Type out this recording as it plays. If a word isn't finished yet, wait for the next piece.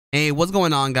Hey, what's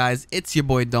going on, guys? It's your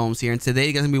boy DomeZ here, and today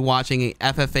you're gonna be watching a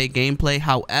FFA gameplay.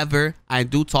 However, I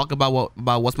do talk about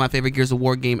what's my favorite Gears of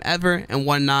War game ever and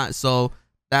whatnot, so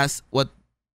that's what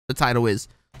the title is.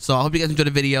 So I hope you guys enjoyed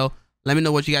the video. Let me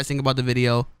know what you guys think about the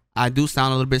video. I do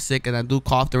sound a little bit sick, and I do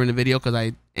cough during the video because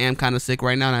I am kind of sick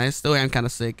right now, and I still am kind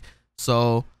of sick.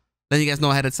 So let you guys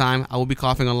know ahead of time. I will be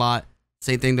coughing a lot.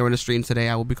 Same thing during the stream today.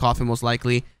 I will be coughing most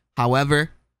likely. However,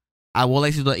 I will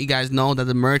let you guys know that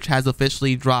the merch has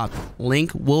officially dropped.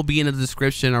 Link will be in the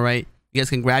description, all right? You guys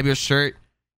can grab your shirt,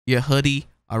 your hoodie,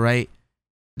 all right?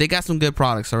 They got some good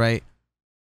products, all right?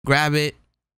 Grab it.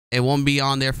 It won't be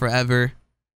on there forever.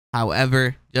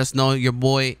 However, just know your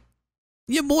boy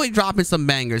dropping some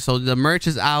bangers. So the merch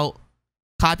is out.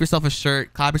 Cop yourself a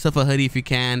shirt, cop yourself a hoodie if you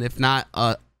can. If not,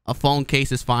 a phone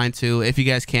case is fine too, if you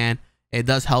guys can. It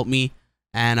does help me.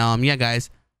 And yeah, guys,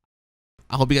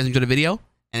 I hope you guys enjoyed the video.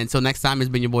 And until next time, it's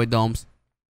been your boy DomeZ.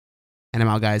 And I'm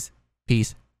out, guys.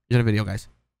 Peace. Enjoy the video, guys.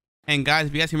 And guys,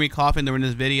 if you guys hear me coughing during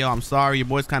this video, I'm sorry. Your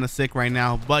boy's kind of sick right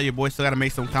now, but your boy still got to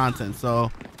make some content.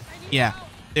 So, yeah,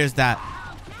 there's that.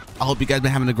 I hope you guys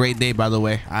been having a great day, by the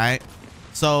way. All right.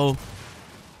 So,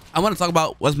 I want to talk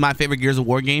about what's my favorite Gears of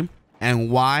War game and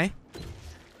why.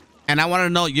 And I want to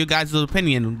know your guys'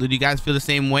 opinion. Do you guys feel the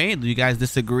same way? Do you guys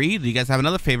disagree? Do you guys have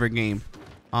another favorite game?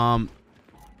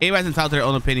 Everybody's entitled to their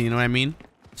own opinion, you know what I mean?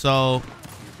 So,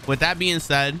 with that being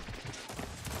said,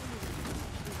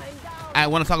 I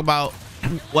want to talk about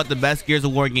what the best Gears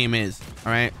of War game is,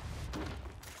 all right?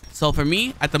 So, for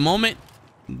me, at the moment,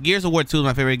 Gears of War 2 is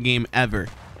my favorite game ever,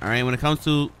 all right? When it comes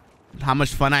to how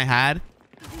much fun I had,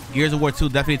 Gears of War 2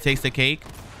 definitely takes the cake.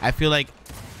 I feel like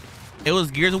it was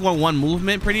Gears of War 1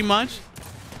 movement pretty much,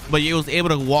 but it was able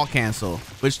to wall cancel,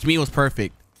 which to me was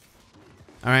perfect,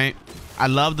 all right? I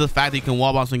love the fact that you can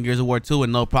wall bounce in Gears of War 2 with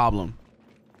no problem.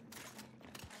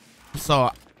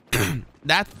 So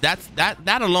that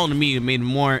alone to me made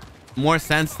more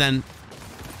sense than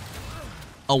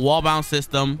a wall bounce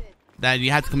system that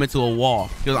you have to commit to a wall.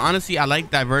 Because honestly, I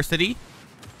like diversity.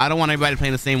 I don't want everybody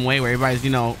playing the same way where everybody's,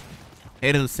 you know,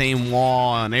 hitting the same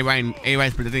wall and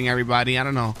everybody's predicting everybody. I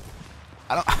don't know.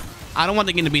 I don't want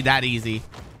the game to be that easy.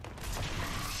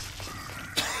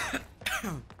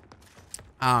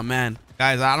 Oh man,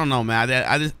 guys, I don't know, man.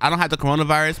 I don't have the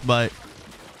coronavirus, but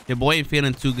your boy ain't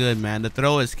feeling too good, man. The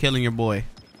throw is killing your boy,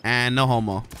 and no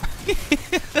homo.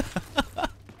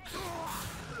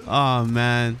 Oh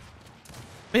man.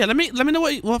 But yeah, let me know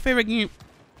what favorite game.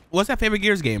 What's that favorite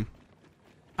Gears game?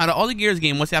 Out of all the Gears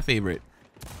game, what's your favorite?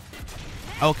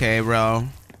 Okay, bro.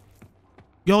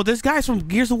 Yo, this guy's from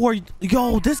Gears of War.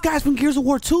 Yo, this guy's from Gears of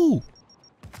War 2.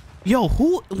 Yo,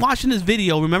 who watching this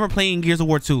video remember playing Gears of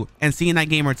War 2 and seeing that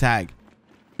gamer tag?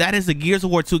 That is the Gears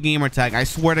of War 2 gamer tag. I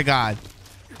swear to God.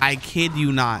 I kid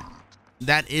you not.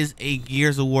 That is a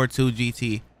Gears of War 2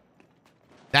 GT.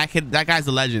 That guy's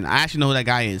a legend. I actually know who that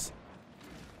guy is.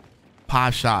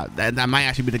 Pop shot. That might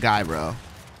actually be the guy, bro.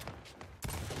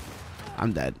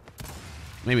 I'm dead.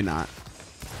 Maybe not.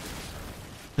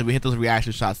 If we hit those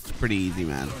reaction shots, it's pretty easy,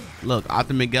 man. Look,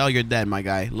 Optim Miguel, you're dead, my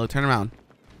guy. Look, turn around.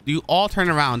 You all turn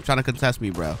around trying to contest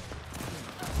me, bro.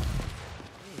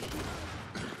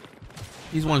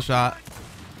 He's one shot.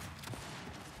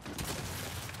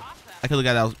 I killed the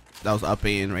guy that was up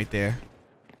in right there.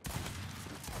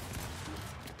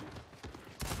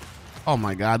 Oh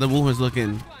my God, the movement's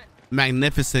looking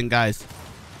magnificent, guys.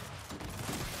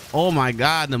 Oh my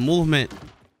God, the movement.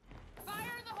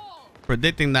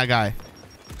 Predicting that guy.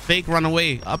 Fake run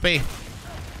away. Up A.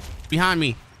 Behind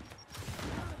me.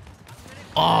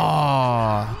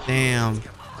 Oh, damn.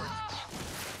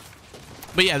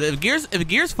 But yeah, if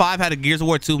Gears 5 had a Gears of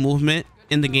War 2 movement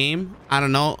in the game, I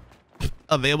don't know,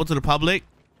 available to the public,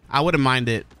 I wouldn't mind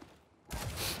it.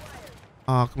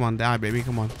 Oh, come on, die, baby.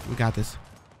 Come on. We got this.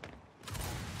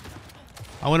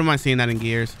 I wouldn't mind seeing that in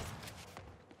Gears.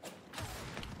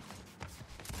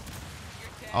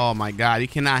 Oh my God, you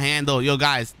cannot handle. Yo,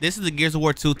 guys, this is the Gears of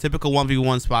War 2 typical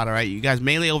 1v1 spot, all right? You guys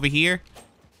melee over here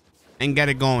and get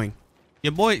it going.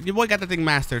 Your boy got the thing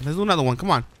mastered. Let's do another one. Come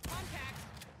on.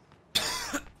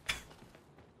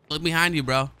 Look behind you,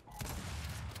 bro.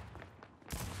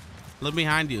 Look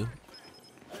behind you.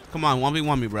 Come on,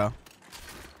 1v1 me, bro.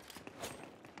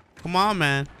 Come on,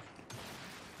 man.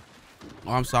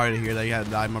 Oh, I'm sorry to hear that you had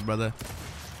to die, my brother.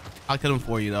 I'll kill him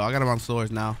for you, though. I got him on swords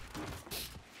now.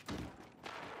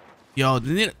 Yo,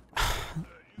 they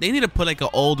need to put like an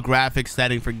old graphics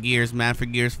setting for Gears, man, for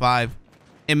Gears 5.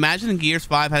 Imagine Gears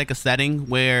 5 had like a setting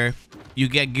where you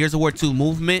get Gears of War 2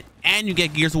 movement and you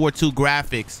get Gears of War 2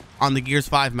 graphics on the Gears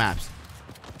 5 maps.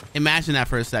 Imagine that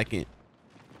for a second.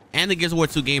 And the Gears of War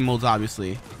 2 game modes,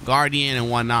 obviously. Guardian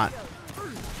and whatnot.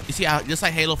 You see how just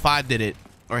like Halo 5 did it,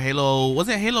 or Halo, was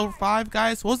it Halo 5,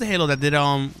 guys? What was the Halo that did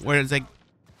where it's like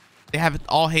they have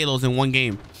all Halos in one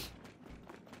game?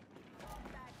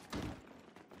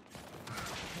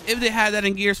 If they had that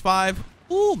in Gears 5,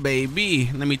 ooh baby,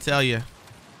 let me tell you.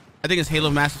 I think it's Halo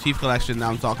Master Chief Collection that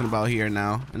I'm talking about here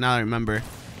now. And now I remember.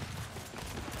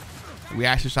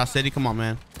 Reaction Shot City, come on,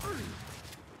 man.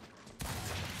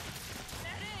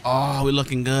 Oh, we're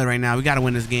looking good right now. We gotta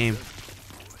win this game.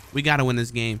 We gotta win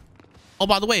this game. Oh,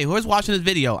 by the way, who's watching this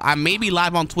video? I may be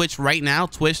live on Twitch right now,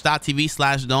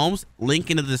 twitch.tv/DomeZ. Link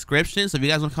in the description. So if you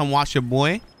guys want to come watch your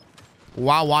boy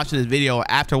while watching this video or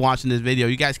after watching this video,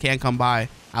 you guys can come by.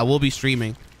 I will be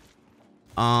streaming.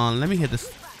 Let me hit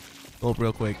this scope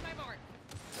real quick.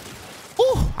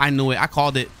 Ooh, I knew it. I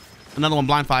called it. Another one,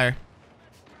 blind fire.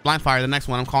 Blind fire, the next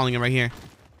one. I'm calling it right here.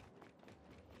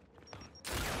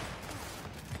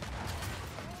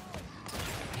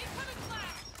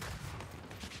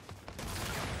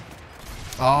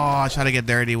 Oh, I try to get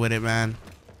dirty with it, man.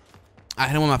 I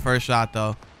hit him with my first shot,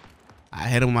 though. I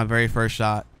hit him with my very first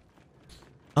shot.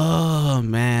 Oh,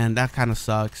 man. That kind of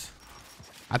sucks.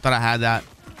 I thought I had that.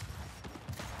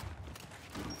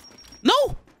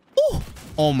 No! Ooh.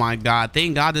 Oh, my God.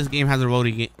 Thank God this game has a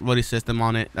roadie system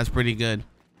on it. That's pretty good.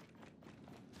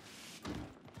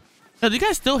 Yo, do you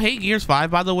guys still hate Gears 5,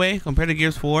 by the way, compared to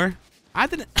Gears 4? I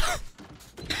didn't.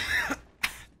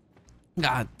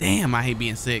 God damn, I hate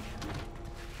being sick.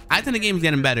 I think the game's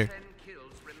getting better.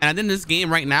 And I think this game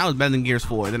right now is better than Gears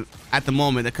 4 than at the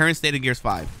moment, the current state of Gears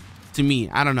 5. To me,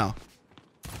 I don't know.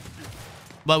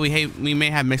 But we may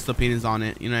have mixed opinions on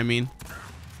it, you know what I mean?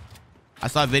 I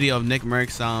saw a video of Nick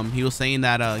Merckx. He was saying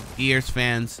that Gears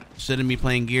fans shouldn't be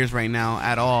playing Gears right now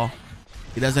at all.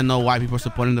 He doesn't know why people are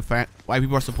supporting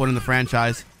the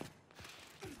franchise.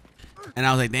 And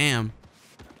I was like, damn.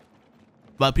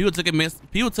 But people took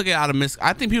it out of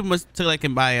I think people must took like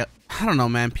it by I don't know,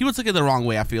 man. People took it the wrong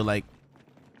way, I feel like.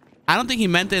 I don't think he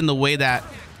meant it in the way that,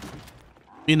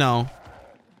 you know,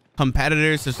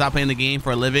 competitors to stop playing the game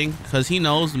for a living, because he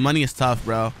knows money is tough,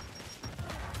 bro.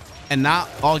 And not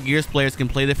all Gears players can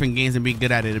play different games and be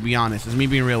good at it, to be honest. It's me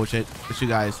being real with you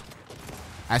guys.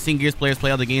 I've seen Gears players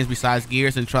play other games besides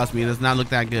Gears, and trust me, it does not look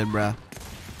that good, bro.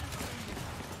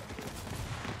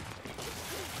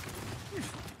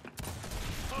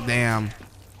 Damn.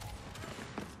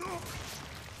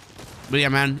 But yeah,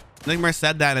 man, Nick Merckx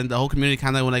said that, and the whole community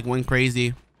kind of went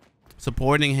crazy,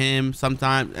 supporting him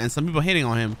sometimes, and some people hating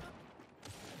on him.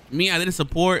 Me, I didn't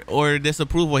support or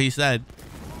disapprove what he said.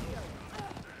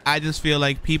 I just feel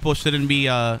like people shouldn't be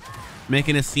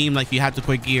making it seem like you have to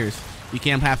quit Gears. You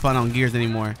can't have fun on Gears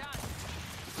anymore,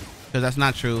 because that's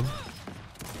not true.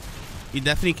 You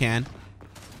definitely can.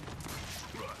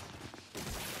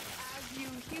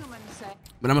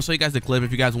 But I'm gonna show you guys the clip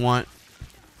if you guys want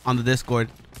on the Discord.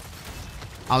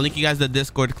 I'll link you guys the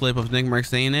Discord clip of Nick Merckx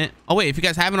saying it. Oh wait, if you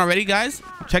guys haven't already, guys,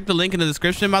 check the link in the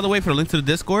description, by the way, for the link to the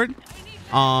Discord.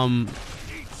 We're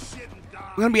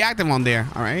gonna be active on there,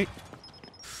 all right?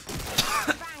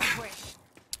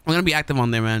 We're gonna be active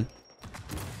on there, man.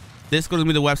 Discord is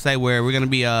gonna be the website where we're gonna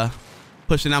be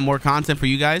pushing out more content for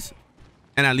you guys,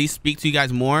 and at least speak to you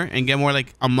guys more and get more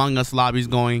like Among Us lobbies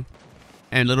going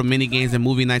and little mini games and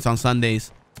movie nights on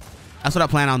Sundays. That's what I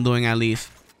plan on doing, at least.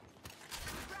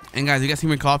 And guys, you guys hear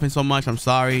me coughing so much, I'm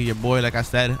sorry. Your boy, like I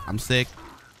said, I'm sick.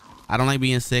 I don't like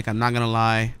being sick. I'm not gonna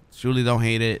lie. Truly don't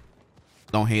hate it.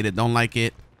 Don't hate it. Don't like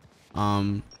it.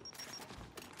 I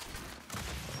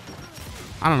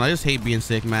don't know. I just hate being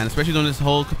sick, man. Especially during this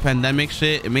whole pandemic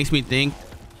shit. It makes me think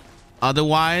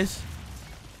otherwise.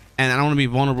 And I don't want to be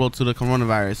vulnerable to the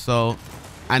coronavirus. So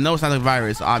I know it's not a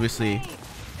virus, obviously.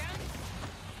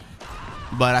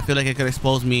 But I feel like it could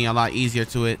expose me a lot easier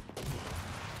to it.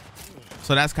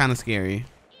 So that's kind of scary.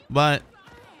 But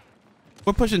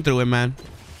we're pushing through it, man.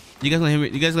 You guys gonna hear me?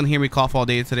 You guys gonna hear me cough all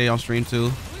day today on stream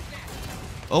too?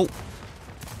 Oh.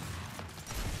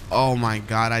 Oh my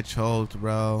God, I choked,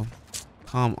 bro.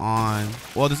 Come on.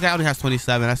 Well, this guy only has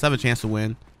 27. I still have a chance to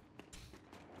win.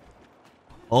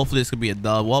 Hopefully this could be a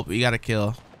dub. Well, we got to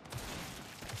kill.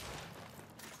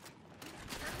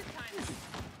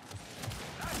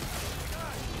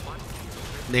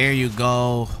 There you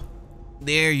go.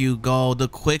 There you go. The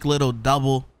quick little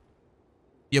double.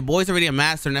 Your boy's already a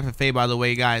master in FFA, by the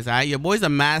way, guys. All right. Your boy's a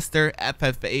master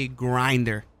FFA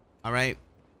grinder. All right.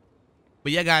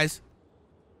 But yeah, guys,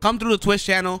 come through the Twitch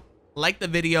channel, like the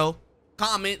video,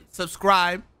 comment,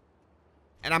 subscribe,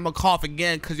 and I'm gonna cough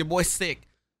again because your boy's sick.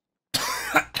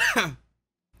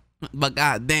 But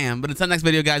god damn. But until next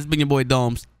video, guys, it's been your boy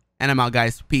DomeZ, and I'm out,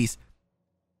 guys. Peace.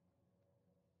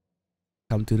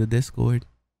 Come to the Discord.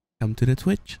 Come to the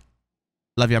Twitch.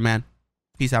 Love y'all, man.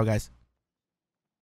 Peace out, guys.